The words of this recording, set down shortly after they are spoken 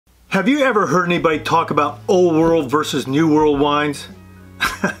Have you ever heard anybody talk about old world versus new world wines?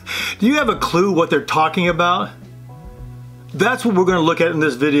 Do you have a clue what they're talking about? That's what we're going to look at in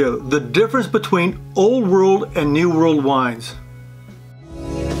this video, the difference between old world and new world wines.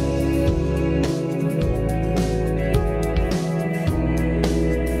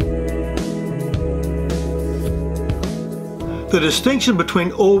 The distinction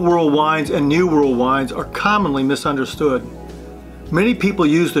between old world wines and new world wines are commonly misunderstood. Many people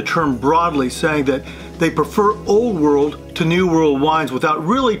use the term broadly, saying that they prefer old world to new world wines without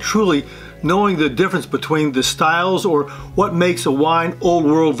really truly knowing the difference between the styles or what makes a wine old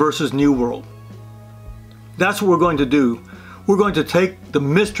world versus new world. That's what we're going to do. We're going to take the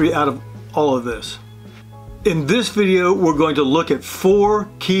mystery out of all of this. In this video, we're going to look at 4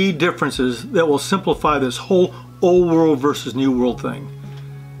 key differences that will simplify this whole old world versus new world thing.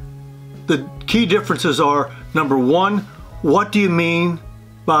 The key differences are, number 1, what do you mean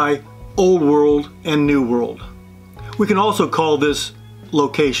by old world and new world? We can also call this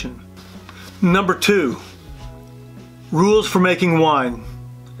location. Number 2, rules for making wine.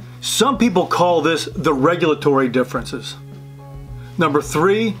 Some people call this the regulatory differences. Number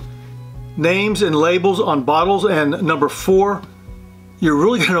 3, names and labels on bottles. And number 4, you're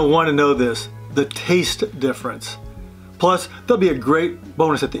really going to want to know this, the taste difference. Plus, there'll be a great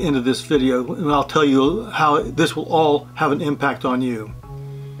bonus at the end of this video, and I'll tell you how this will all have an impact on you.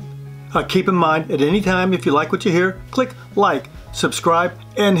 Keep in mind, at any time, if you like what you hear, click like, subscribe,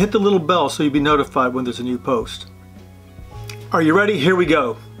 and hit the little bell so you'll be notified when there's a new post. Are you ready? Here we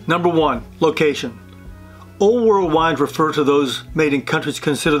go. Number 1, location. Old world wines refer to those made in countries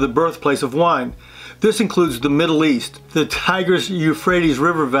considered the birthplace of wine. This includes the Middle East, the Tigris-Euphrates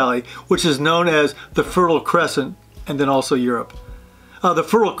River Valley, which is known as the Fertile Crescent, and then also Europe. The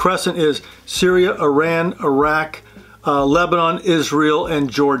Fertile Crescent is Syria, Iran, Iraq, Lebanon, Israel, and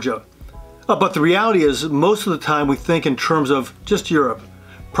Georgia. But the reality is, most of the time we think in terms of just Europe.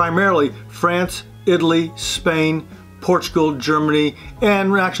 Primarily France, Italy, Spain, Portugal, Germany,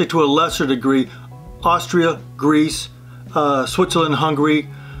 and actually to a lesser degree, Austria, Greece, Switzerland, Hungary,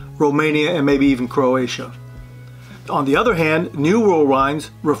 Romania, and maybe even Croatia. On the other hand, New World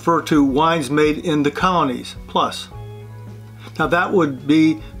wines refer to wines made in the colonies, plus. Now that would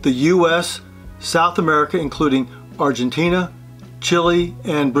be the US, South America, including Argentina, Chile,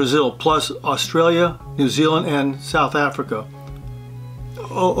 and Brazil, plus Australia, New Zealand, and South Africa.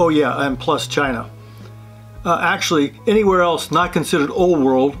 Oh yeah, and plus China. Actually, anywhere else not considered Old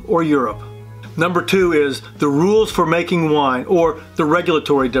World or Europe. Number 2 is the rules for making wine, or the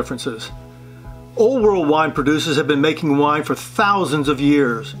regulatory differences. Old world wine producers have been making wine for thousands of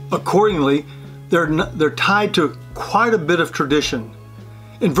years. Accordingly, they're tied to quite a bit of tradition.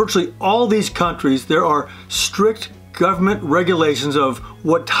 In virtually all these countries, there are strict government regulations of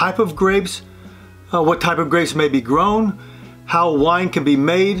what type of grapes may be grown, how wine can be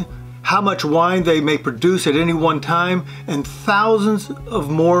made, how much wine they may produce at any one time, and thousands of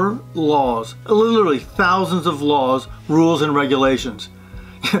more laws, literally thousands of laws, rules, and regulations.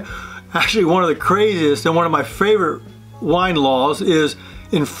 Actually, one of the craziest and one of my favorite wine laws is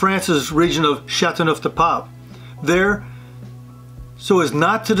in France's region of Châteauneuf-du-Pape. There, so as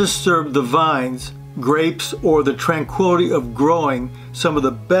not to disturb the vines, grapes, or the tranquility of growing some of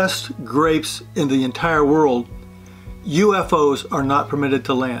the best grapes in the entire world, UFOs are not permitted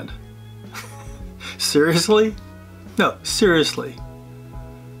to land. Seriously? No, seriously.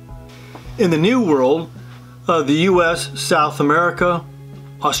 In the New World, the US, South America,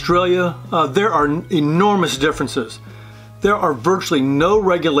 Australia, there are enormous differences. There are virtually no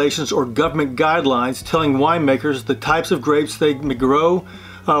regulations or government guidelines telling winemakers the types of grapes they may grow,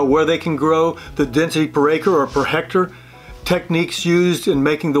 where they can grow, the density per acre or per hectare, techniques used in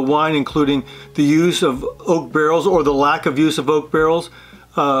making the wine, including the use of oak barrels or the lack of use of oak barrels.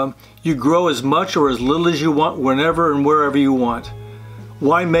 You grow as much or as little as you want, whenever and wherever you want.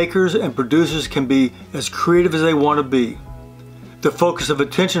 Winemakers and producers can be as creative as they want to be. The focus of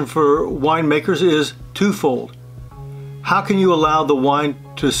attention for winemakers is twofold. How can you allow the wine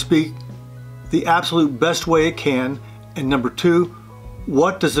to speak the absolute best way it can? And number 2,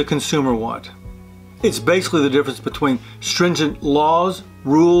 what does the consumer want? It's basically the difference between stringent laws,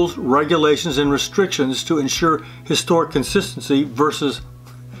 rules, regulations, and restrictions to ensure historic consistency versus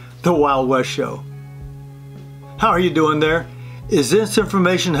the Wild West show. How are you doing there? Is this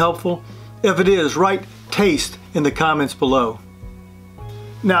information helpful? If it is, write taste in the comments below.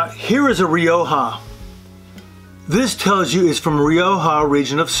 Now, here is a Rioja. This tells you it's from Rioja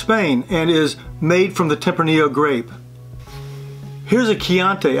region of Spain and is made from the Tempranillo grape. Here's a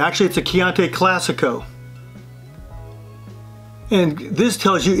Chianti. Actually, it's a Chianti Classico. And this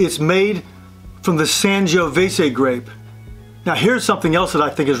tells you it's made from the Sangiovese grape. Now here's something else that I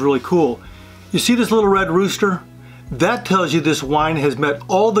think is really cool. You see this little red rooster? That tells you this wine has met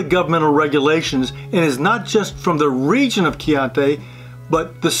all the governmental regulations and is not just from the region of Chianti,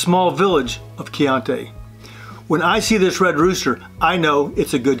 but the small village of Chianti. When I see this red rooster, I know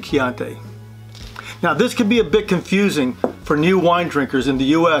it's a good Chianti. Now this can be a bit confusing for new wine drinkers in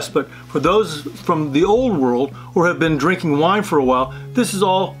the US, but for those from the old world or have been drinking wine for a while, this is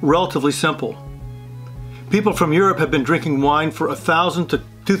all relatively simple. People from Europe have been drinking wine for 1,000 to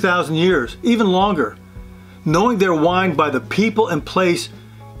 2,000 years, even longer. Knowing their wine by the people and place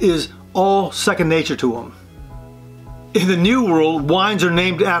is all second nature to them. In the New World, wines are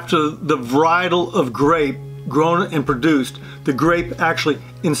named after the varietal of grape grown and produced, the grape actually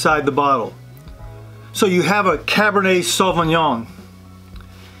inside the bottle. So you have a Cabernet Sauvignon.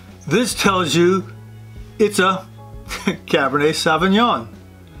 This tells you it's a Cabernet Sauvignon.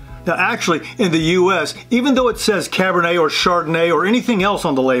 Now actually, in the US, even though it says Cabernet or Chardonnay or anything else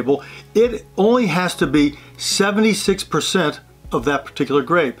on the label, it only has to be 76% of that particular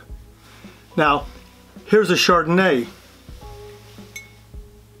grape. Now, here's a Chardonnay.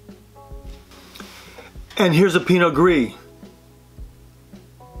 And here's a Pinot Gris.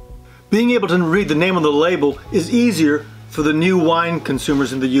 Being able to read the name on the label is easier for the new wine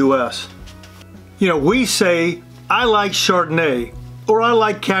consumers in the US. You know, we say, I like Chardonnay, or I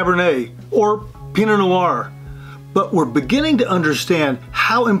like Cabernet, or Pinot Noir, but we're beginning to understand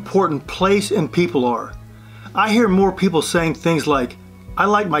how important place and people are. I hear more people saying things like, I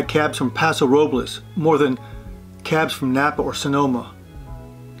like my cabs from Paso Robles more than cabs from Napa or Sonoma.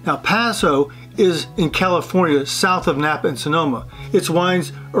 Now Paso is in California, south of Napa and Sonoma. Its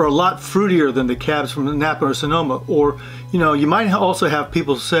wines are a lot fruitier than the cabs from Napa or Sonoma. Or, you know, you might also have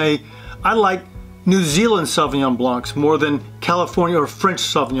people say, I like New Zealand Sauvignon Blancs more than California or French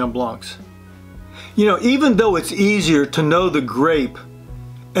Sauvignon Blancs. You know, even though it's easier to know the grape,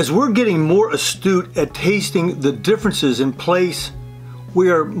 as we're getting more astute at tasting the differences in place,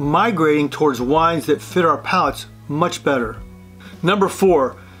 we are migrating towards wines that fit our palates much better. Number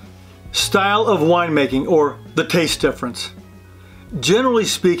 4, style of winemaking, or the taste difference. Generally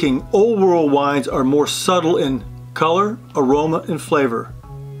speaking, old world wines are more subtle in color, aroma, and flavor.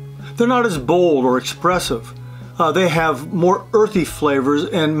 They're not as bold or expressive. They have more earthy flavors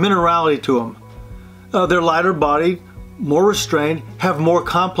and minerality to them. They're lighter bodied, more restrained, have more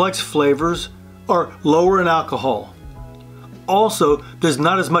complex flavors, are lower in alcohol. Also, there's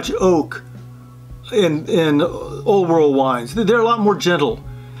not as much oak in old world wines. They're a lot more gentle.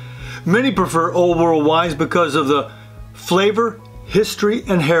 Many prefer old world wines because of the flavor, history,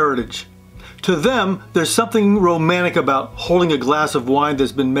 and heritage. To them, there's something romantic about holding a glass of wine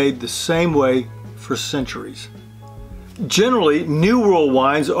that's been made the same way for centuries. Generally, New World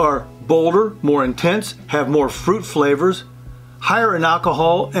wines are bolder, more intense, have more fruit flavors, higher in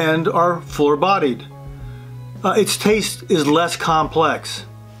alcohol, and are fuller bodied. Its taste is less complex.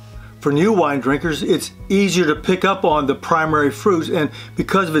 For new wine drinkers, it's easier to pick up on the primary fruits, and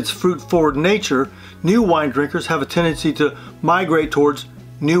because of its fruit-forward nature, new wine drinkers have a tendency to migrate towards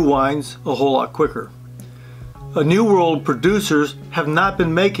new wines a whole lot quicker. New World producers have not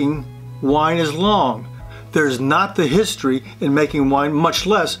been making wine as long. There's not the history in making wine, much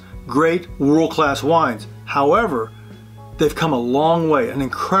less great world-class wines. However, they've come a long way, an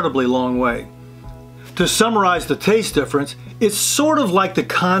incredibly long way. To summarize the taste difference, it's sort of like the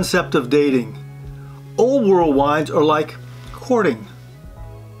concept of dating. Old world wines are like courting.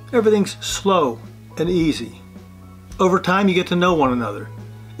 Everything's slow and easy. Over time, you get to know one another.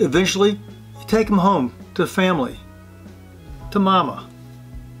 Eventually, you take them home to family, to mama.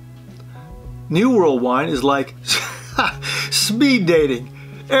 New World wine is like speed dating.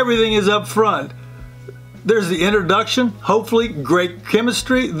 Everything is up front. There's the introduction, hopefully great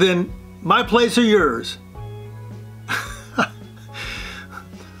chemistry, then my place or yours.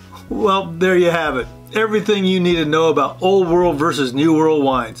 Well, there you have it. Everything you need to know about old world versus new world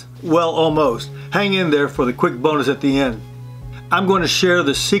wines. Well, almost. Hang in there for the quick bonus at the end. I'm going to share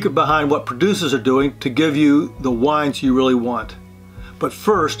the secret behind what producers are doing to give you the wines you really want. But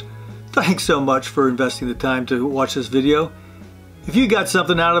first, thanks so much for investing the time to watch this video. If you got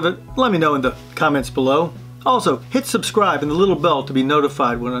something out of it, let me know in the comments below. Also, hit subscribe and the little bell to be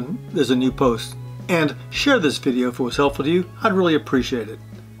notified when there's a new post. And share this video if it was helpful to you. I'd really appreciate it.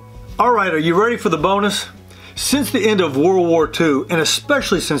 Alright, are you ready for the bonus? Since the end of World War II, and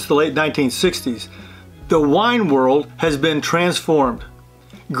especially since the late 1960s, the wine world has been transformed.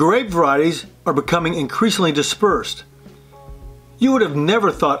 Grape varieties are becoming increasingly dispersed. You would have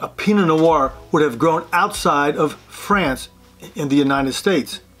never thought a Pinot Noir would have grown outside of France in the United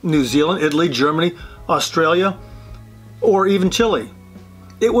States, New Zealand, Italy, Germany, Australia, or even Chile.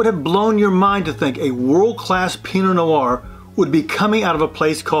 It would have blown your mind to think a world-class Pinot Noir would be coming out of a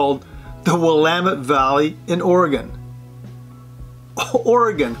place called the Willamette Valley in Oregon.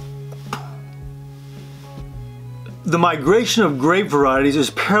 Oregon. The migration of grape varieties is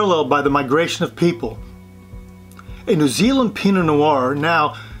paralleled by the migration of people. A New Zealand Pinot Noir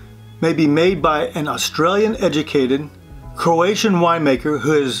now may be made by an Australian-educated Croatian winemaker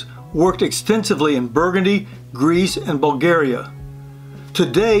who has worked extensively in Burgundy, Greece, and Bulgaria.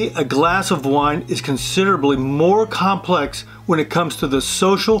 Today, a glass of wine is considerably more complex when it comes to the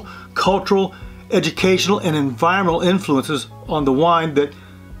social, cultural, educational, and environmental influences on the wine that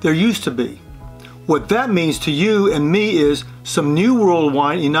there used to be. What that means to you and me is some New World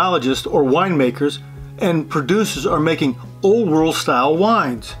wine enologists or winemakers and producers are making Old World style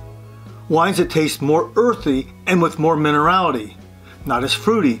wines. Wines that taste more earthy and with more minerality, not as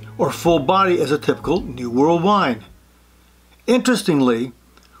fruity or full body as a typical New World wine. Interestingly,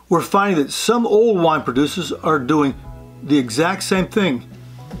 we're finding that some old wine producers are doing the exact same thing,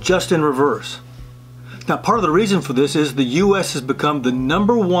 just in reverse. Now, part of the reason for this is the U.S. has become the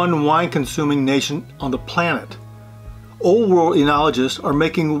 #1 wine-consuming nation on the planet. Old World enologists are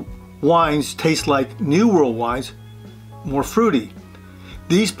making wines taste like New World wines, more fruity.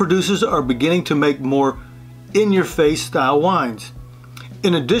 These producers are beginning to make more in-your-face style wines.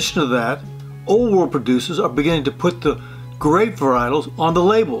 In addition to that, Old World producers are beginning to put the grape varietals on the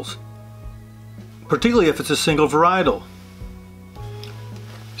labels, particularly if it's a single varietal.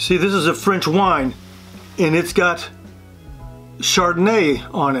 See, this is a French wine, and it's got Chardonnay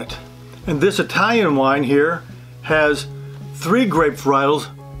on it. And this Italian wine here has 3 grape varietals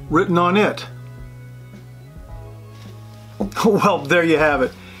written on it. Well, there you have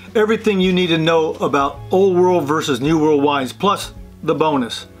it. Everything you need to know about Old World versus New World wines, plus the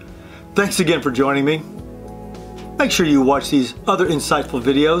bonus. Thanks again for joining me. Make sure you watch these other insightful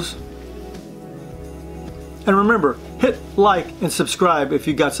videos. And remember, hit like and subscribe if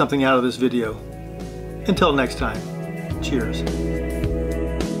you got something out of this video. Until next time, cheers.